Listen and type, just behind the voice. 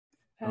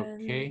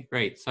Okay,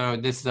 great. So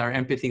this is our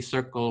Empathy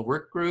Circle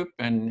work group,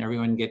 and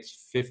everyone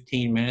gets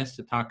 15 minutes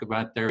to talk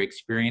about their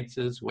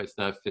experiences with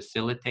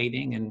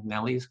facilitating, and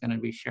Nellie's going to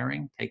be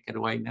sharing. Take it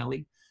away,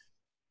 Nellie.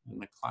 And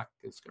the clock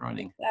is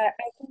running. I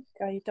think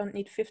I don't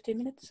need 15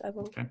 minutes. I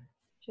will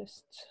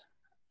just,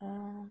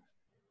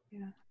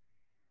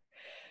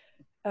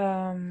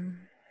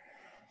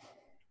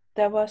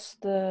 there was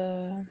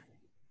the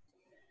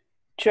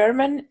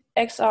German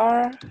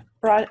XR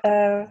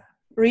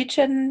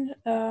region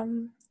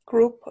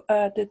group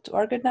that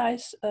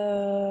organized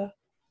an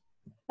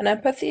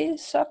empathy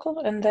circle,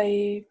 and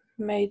they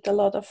made a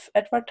lot of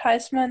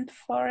advertisement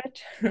for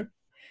it.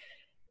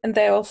 And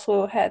they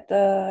also had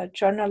a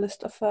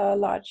journalist of a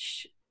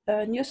large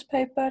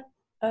newspaper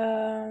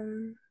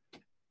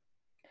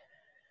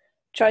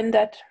join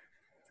that.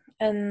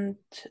 And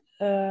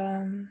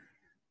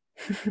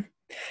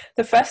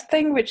the first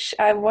thing which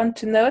I want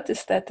to note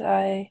is that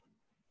I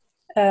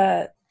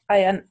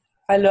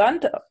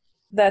learned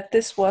that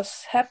this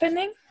was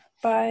happening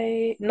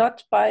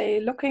not by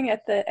looking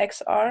at the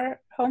XR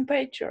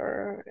homepage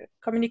or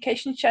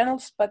communication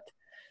channels, but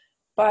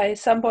by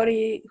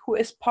somebody who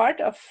is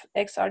part of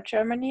XR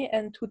Germany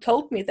and who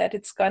told me that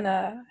it's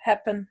gonna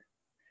happen.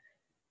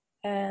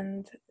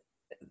 And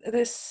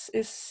this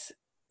is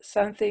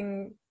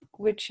something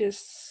which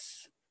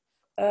is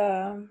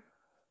part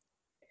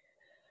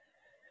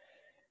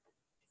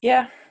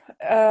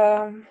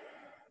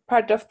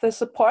of the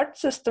support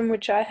system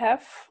which I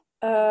have.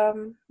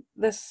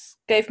 This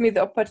gave me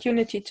the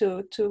opportunity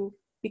to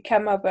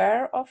become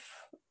aware of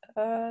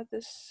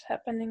this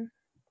happening.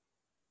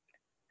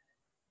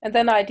 And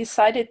then I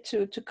decided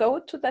to go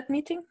to that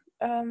meeting.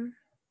 And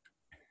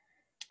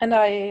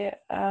I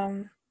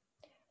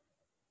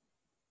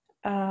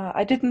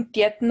didn't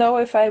yet know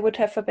if I would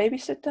have a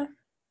babysitter.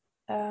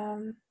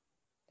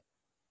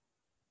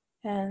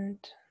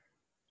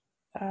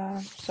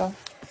 So,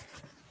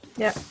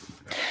 yeah.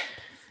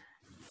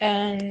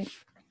 And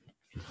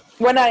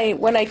when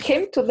I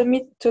came to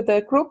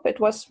the group, it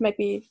was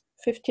maybe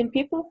 15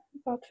 people,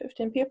 about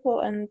 15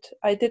 people, and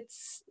I did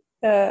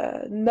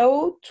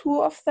know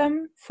 2 of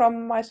them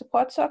from my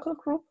support circle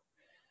group,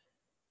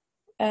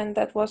 and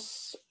that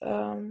was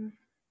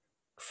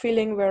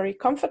feeling very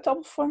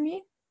comfortable for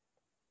me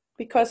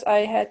because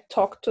I had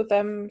talked to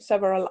them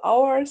several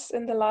hours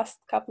in the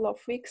last couple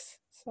of weeks.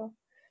 So,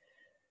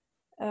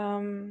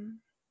 and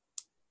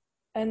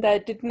I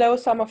did know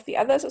some of the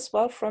others as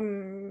well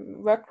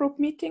from work group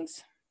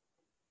meetings,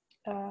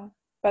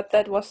 but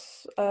that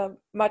was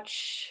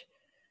much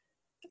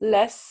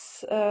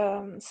less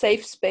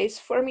safe space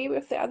for me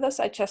with the others.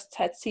 I just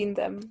had seen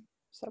them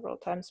several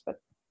times, but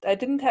I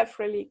didn't have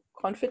really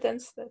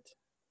confidence that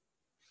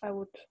I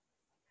would.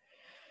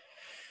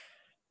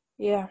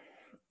 Yeah,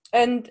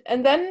 and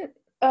then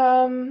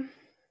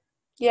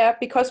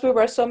because we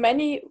were so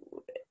many,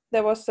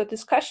 there was a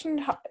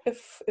discussion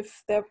if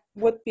there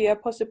would be a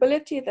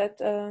possibility that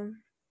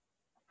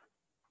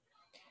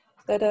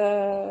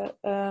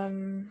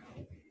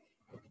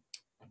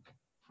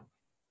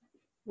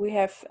we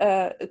have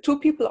 2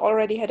 people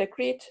already had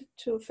agreed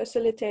to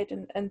facilitate,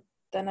 and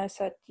then I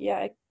said, yeah,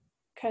 I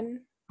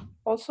can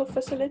also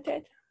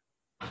facilitate.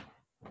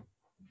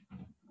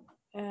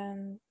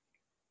 And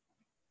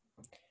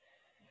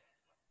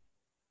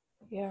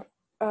yeah,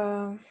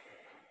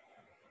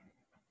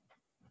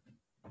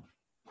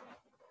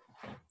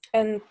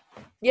 and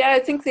yeah, I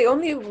think the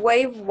only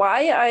way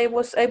why I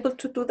was able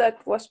to do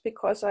that was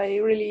because I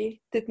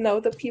really did know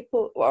the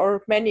people,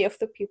 or many of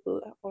the people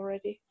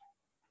already.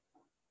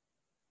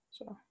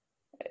 So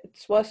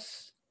it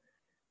was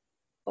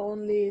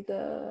only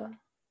the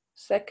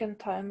second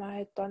time I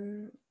had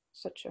done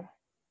such a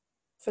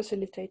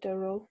facilitator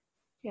role.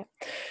 Yeah,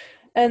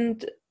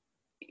 and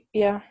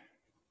yeah,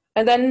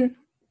 and then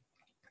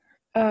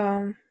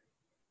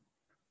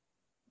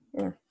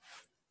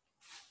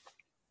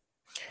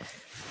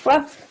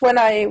well, when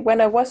I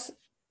was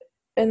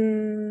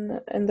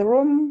in the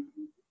room,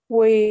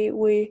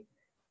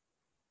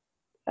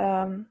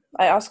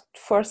 I asked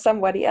for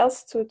somebody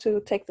else to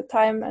take the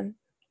time, and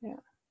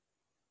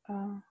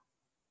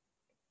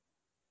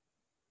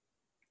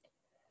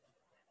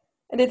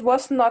and it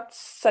was not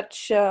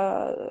such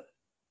a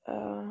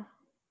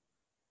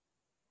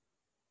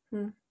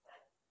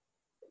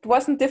it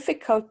wasn't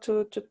difficult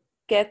to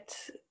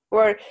get,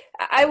 or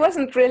I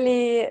wasn't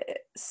really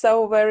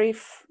so very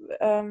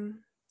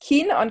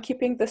keen on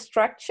keeping the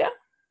structure,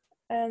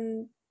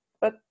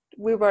 but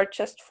we were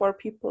just 4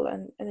 people,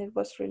 and it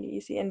was really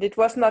easy, and it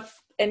was not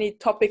any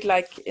topic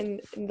like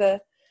in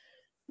the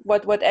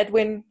what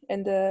Edwin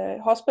in the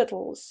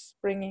hospital was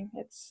bringing.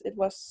 It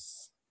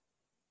was,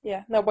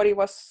 yeah, nobody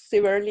was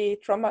severely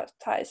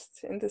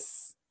traumatized in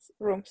this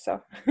room,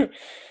 so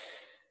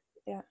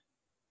yeah,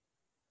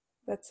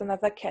 that's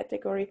another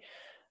category.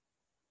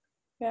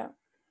 Yeah.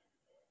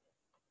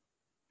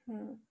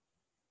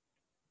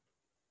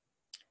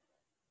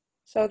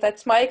 So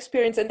that's my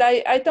experience, and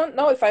I don't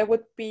know if I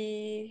would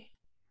be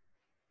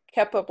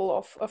capable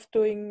of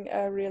doing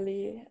a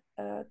really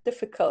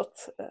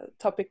difficult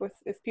topic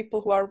with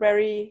people who are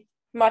very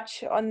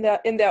much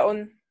in their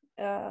own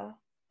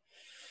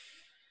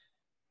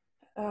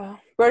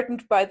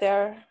burdened by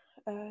their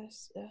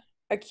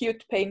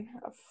acute pain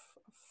of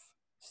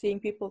seeing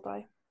people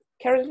die.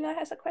 Carolina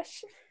has a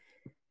question.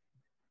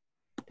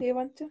 Do you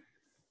want to?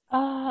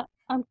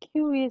 I'm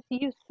curious.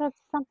 You said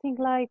something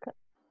like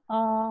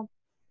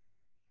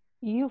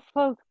you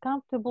felt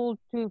comfortable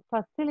to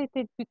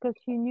facilitate because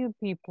you knew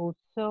people.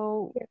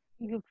 So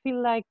you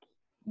feel like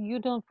you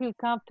don't feel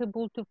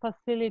comfortable to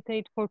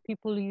facilitate for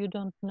people you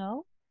don't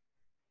know?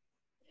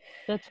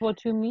 That's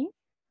what you mean?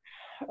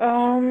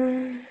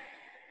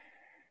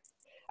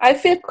 I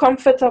feel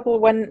comfortable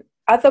when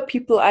other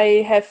people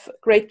I have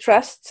great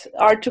trust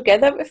are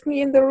together with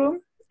me in the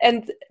room.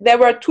 And there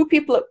were two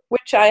people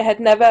which I had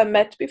never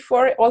met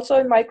before, also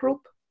in my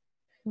group.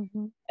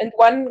 Mm-hmm. And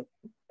one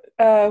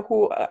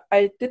who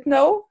I did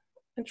know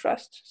and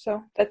trust.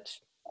 So that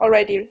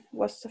already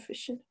was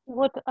sufficient.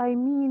 What I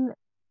mean,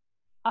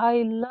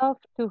 I love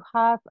to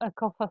have a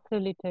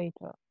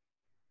co-facilitator,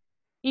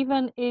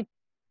 even if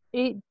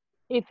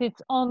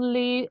it's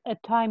only a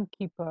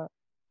timekeeper.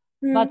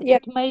 But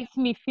it makes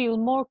me feel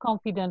more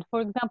confident. For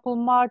example,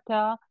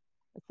 Marta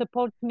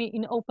supports me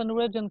in open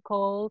region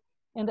call,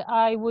 and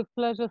I with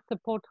pleasure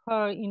support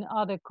her in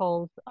other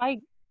calls.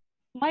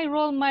 My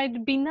role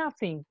might be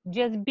nothing,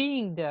 just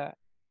being there,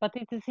 but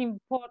it is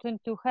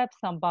important to have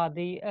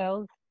somebody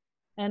else,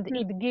 and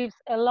it gives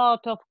a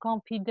lot of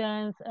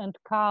confidence and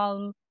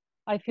calm.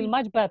 I feel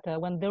much better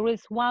when there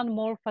is one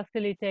more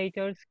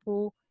facilitators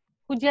who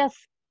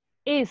just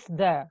is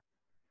there.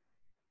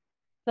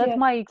 That's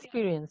my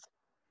experience.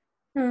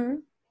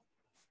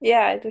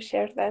 Yeah, I do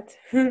share that.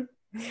 Yeah.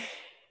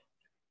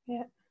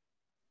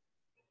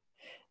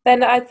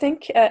 Then I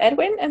think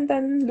Edwin and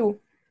then Lou.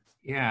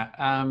 Yeah.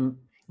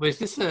 Was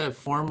this a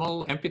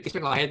formal empathy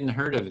circle? I hadn't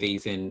heard of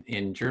these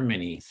in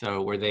Germany.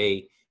 So were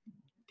they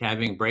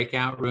having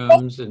breakout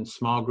rooms and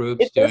small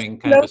groups doing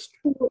kind of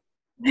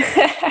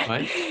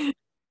what?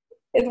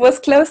 It was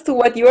close to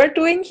what you are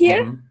doing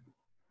here.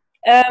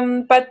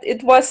 Mm-hmm. But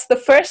it was the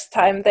first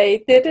time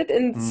they did it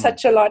in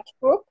such a large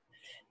group.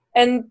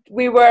 And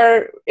we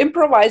were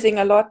improvising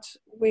a lot.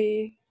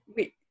 We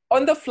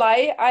on the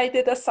fly, I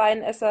did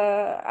assign as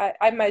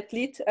I might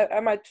lead, I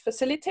might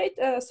facilitate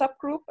a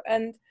subgroup,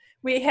 and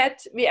we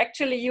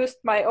actually used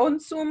my own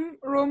Zoom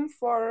room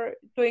for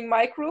doing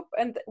my group,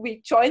 and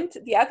we joined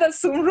the other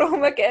Zoom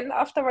room again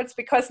afterwards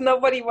because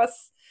nobody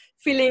was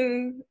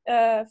feeling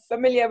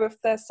familiar with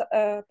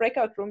the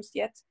breakout rooms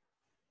yet.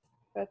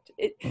 But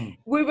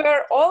we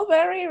were all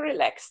very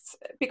relaxed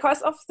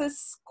because of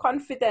this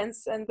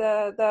confidence and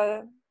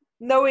the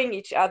knowing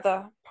each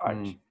other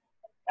part.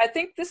 I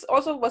think this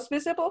also was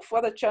visible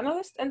for the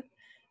journalist, and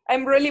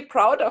I'm really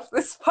proud of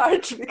this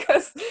part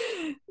because,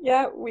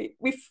 we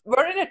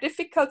were in a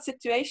difficult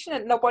situation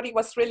and nobody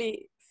was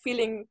really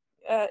feeling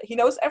he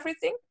knows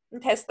everything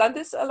and has done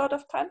this a lot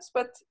of times.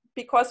 But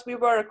because we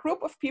were a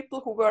group of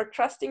people who were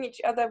trusting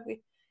each other,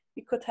 we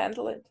could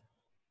handle it.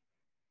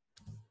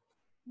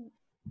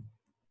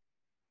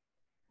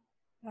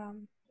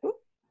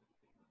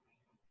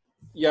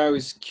 Yeah, I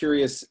was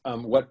curious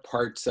what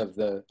parts of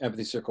the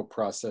Empathy Circle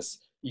process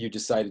you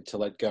decided to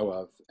let go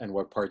of and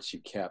what parts you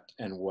kept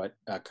and what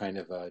kind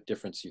of a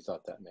difference you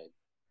thought that made.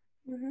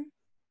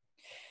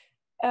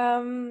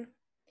 I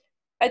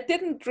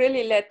didn't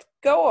really let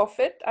go of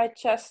it. I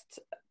just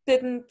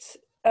didn't,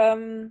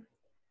 I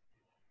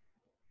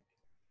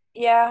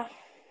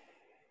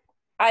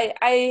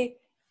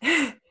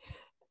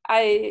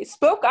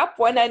spoke up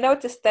when I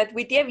noticed that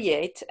we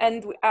deviate,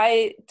 and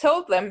I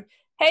told them,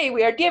 hey,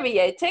 we are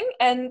deviating,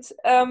 and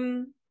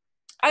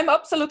I'm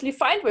absolutely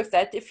fine with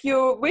that if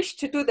you wish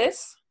to do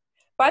this.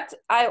 But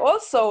I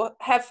also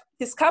have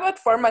discovered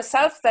for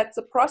myself that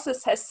the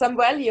process has some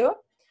value,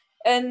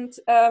 and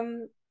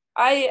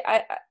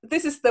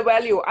this is the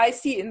value I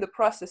see in the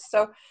process.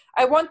 So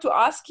I want to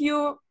ask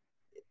you,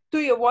 do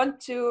you want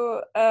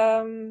to,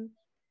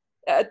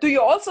 do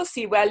you also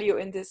see value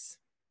in this?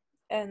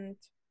 And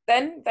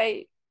then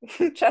they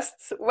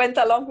just went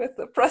along with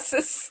the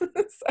process.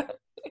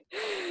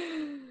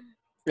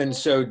 And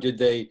so did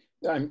they,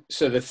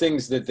 so the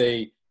things that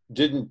they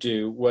didn't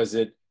do, was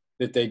it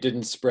that they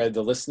didn't spread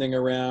the listening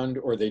around,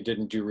 or they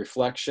didn't do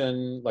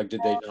reflection? Like,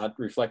 did they not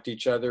reflect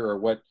each other, or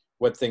what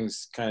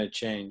things kind of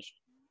changed?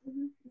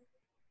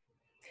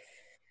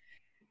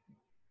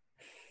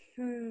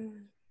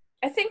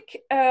 I think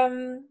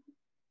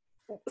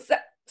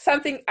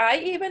something I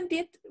even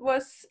did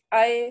was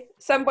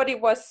somebody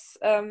was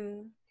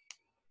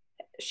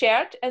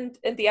shared and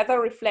the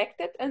other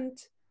reflected, and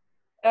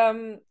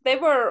they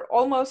were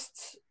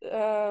almost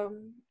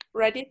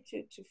ready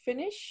to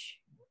finish,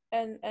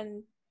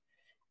 and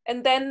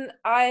then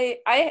I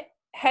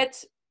had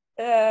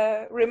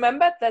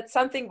remembered that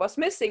something was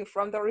missing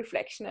from the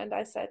reflection, and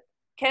I said,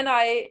 can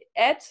I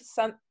add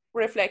some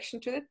reflection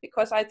to it,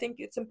 because I think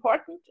it's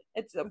important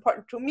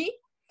to me.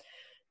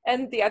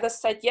 And the other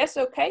said, yes,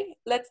 okay,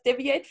 let's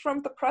deviate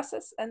from the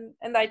process, and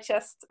I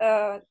just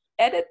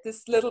added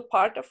this little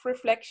part of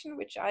reflection,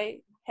 which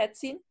I had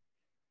seen,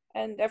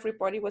 and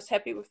everybody was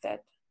happy with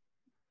that.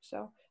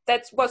 So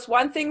that was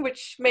one thing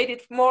which made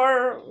it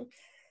more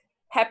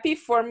happy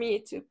for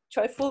me,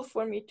 joyful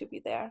for me to be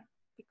there,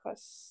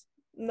 because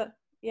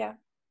yeah.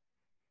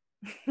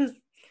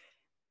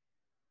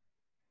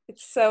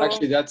 It's so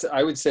actually,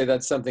 I would say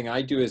that's something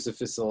I do as a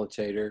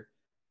facilitator.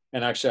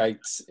 And actually, I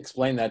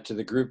explain that to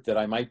the group that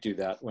I might do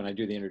that when I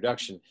do the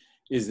introduction,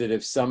 is that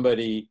if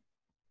somebody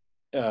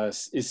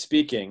is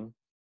speaking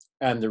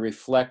and the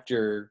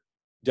reflector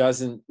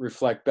doesn't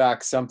reflect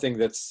back something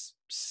that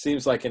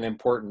seems like an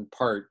important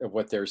part of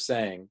what they're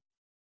saying,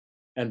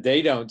 and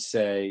they don't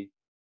say,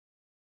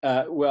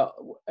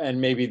 well,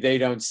 and maybe they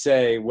don't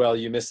say, well,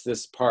 you missed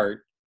this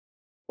part,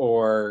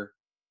 or,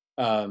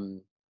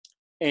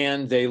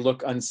 and they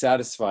look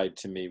unsatisfied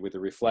to me with the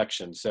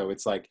reflection. So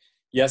it's like,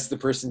 yes, the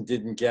person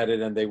didn't get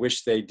it and they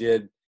wish they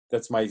did.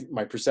 That's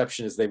my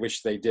perception, is they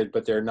wish they did,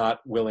 but they're not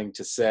willing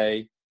to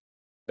say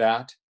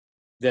that.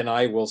 Then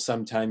I will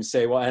sometimes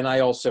say, well, and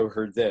I also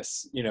heard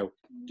this, you know,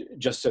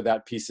 just so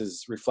that piece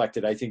is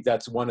reflected. I think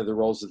that's one of the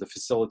roles of the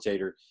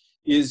facilitator,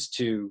 is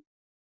to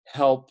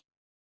help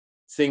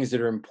things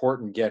that are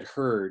important get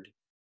heard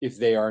if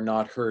they are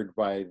not heard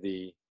by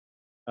the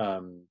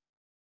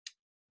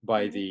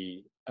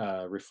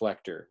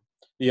reflector.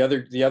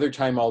 The other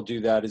time I'll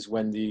do that is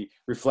when the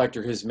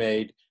reflector has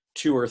made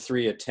 2 or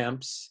 3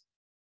 attempts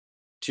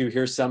to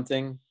hear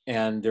something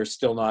and they're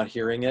still not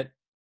hearing it.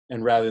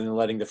 And rather than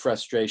letting the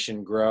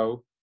frustration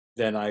grow,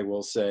 then I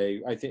will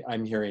say, I think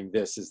I'm hearing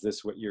this. Is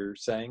this what you're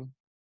saying?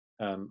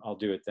 I'll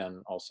do it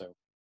then also.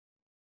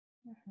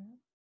 Mm-hmm.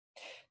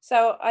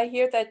 So I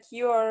hear that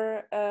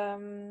you're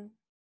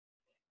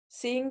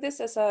seeing this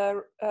as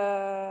a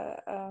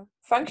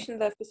function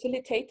that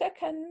facilitator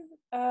can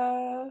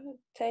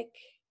take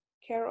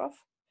care of,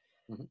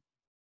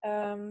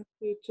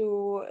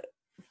 to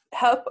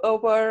help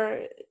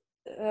over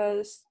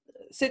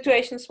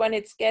situations when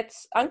it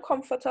gets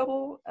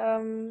uncomfortable,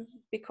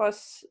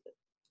 because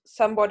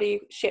somebody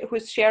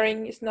who's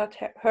sharing is not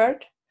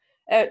heard,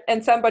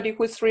 and somebody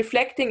who's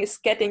reflecting is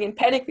getting in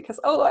panic because,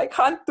 oh, I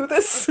can't do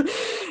this.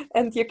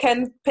 And you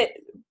can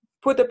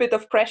put a bit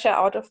of pressure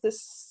out of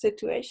this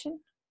situation.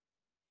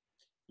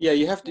 Yeah,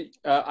 you have to,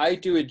 I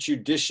do it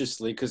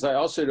judiciously, because I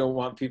also don't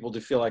want people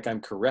to feel like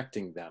I'm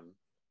correcting them.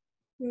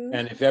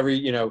 And if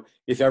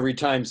every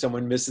time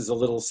someone misses a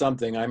little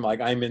something,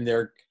 I'm in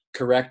there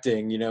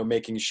correcting,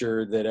 making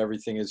sure that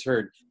everything is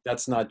heard.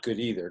 That's not good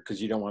either,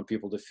 because you don't want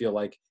people to feel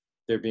like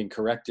they're being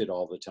corrected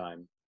all the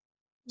time.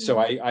 So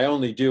I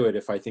only do it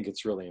if I think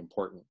it's really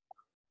important.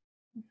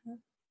 Mm-hmm.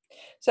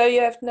 So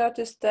you have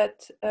noticed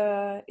that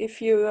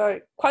if you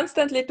are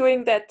constantly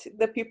doing that,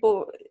 the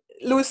people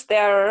lose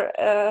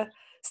their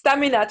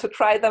stamina to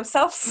try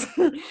themselves,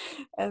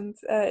 and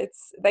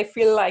they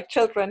feel like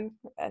children,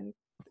 and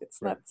it's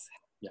right.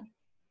 not.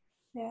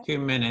 Yeah. 2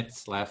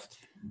 minutes left.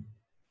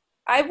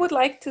 I would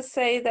like to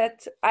say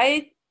that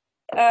I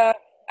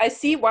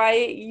see why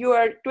you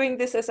are doing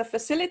this as a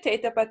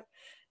facilitator, but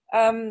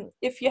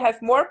if you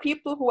have more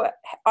people who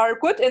are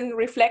good in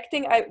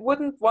reflecting, I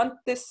wouldn't want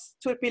this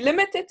to be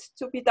limited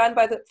to be done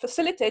by the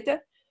facilitator,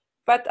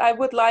 but I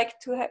would like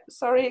to have,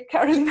 sorry,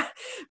 Carolina,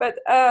 but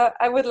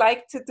I would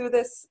like to do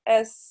this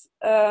as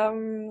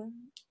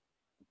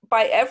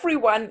by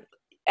everyone.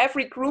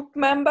 Every group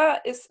member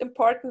is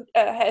important,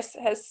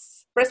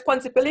 has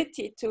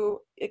responsibility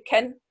it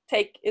can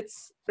take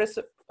its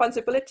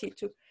responsibility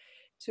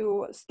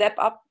to step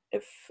up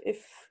if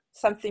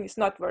something is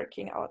not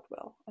working out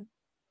well.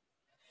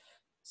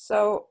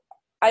 So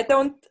I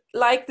don't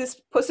like this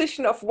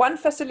position of one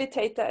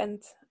facilitator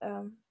and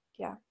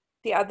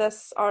the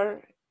others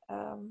are,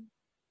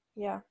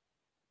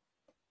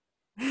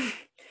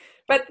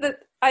 but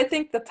I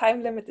think the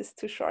time limit is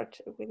too short.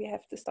 We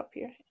have to stop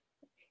here.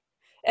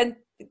 And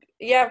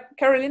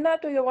Carolina,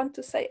 do you want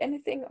to say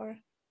anything, or?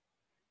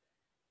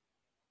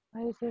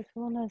 I just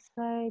want to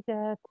say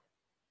that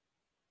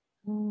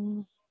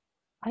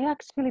I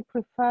actually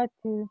prefer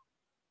to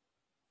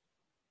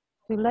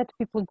let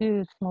people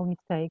do small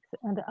mistakes,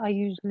 and I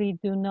usually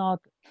do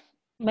not.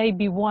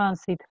 Maybe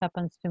once it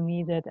happens to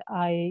me that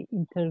I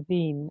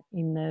intervene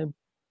in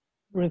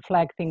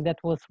reflecting that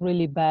was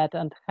really bad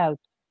and help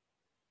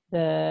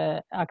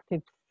the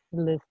active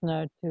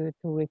listener to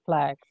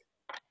reflect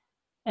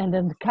and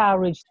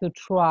encourage to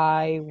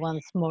try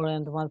once more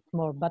and once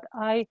more. But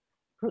I'm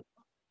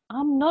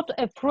not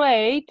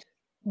afraid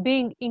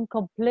being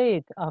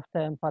incomplete after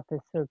Empathy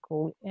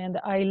Circle, and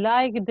I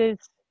like this.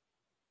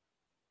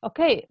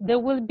 Okay, there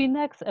will be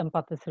next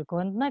Empathy Circle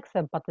and next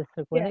Empathy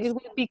Circle, yes. And it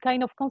will be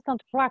kind of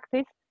constant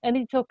practice, and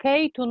it's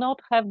okay to not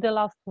have the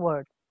last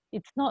word.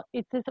 It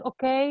is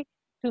okay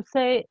to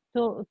say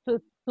to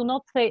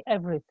not say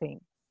everything.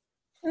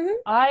 Mm-hmm.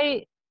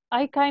 I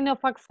kind of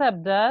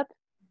accept that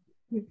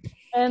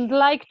and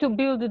like to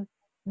build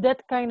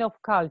that kind of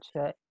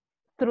culture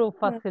through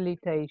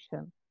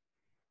facilitation.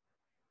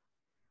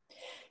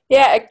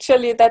 Yeah,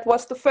 actually, that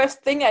was the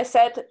first thing I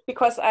said,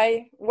 because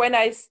when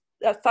I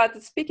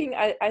started speaking,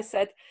 I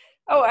said,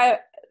 oh,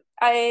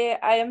 I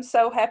am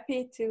so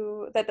happy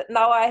that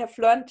now I have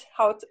learned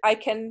how I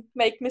can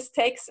make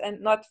mistakes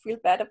and not feel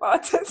bad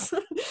about it,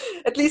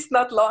 at least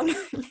not long.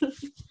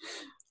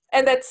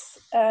 And that's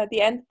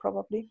the end,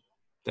 probably.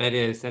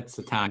 That's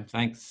the time.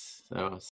 Thanks. So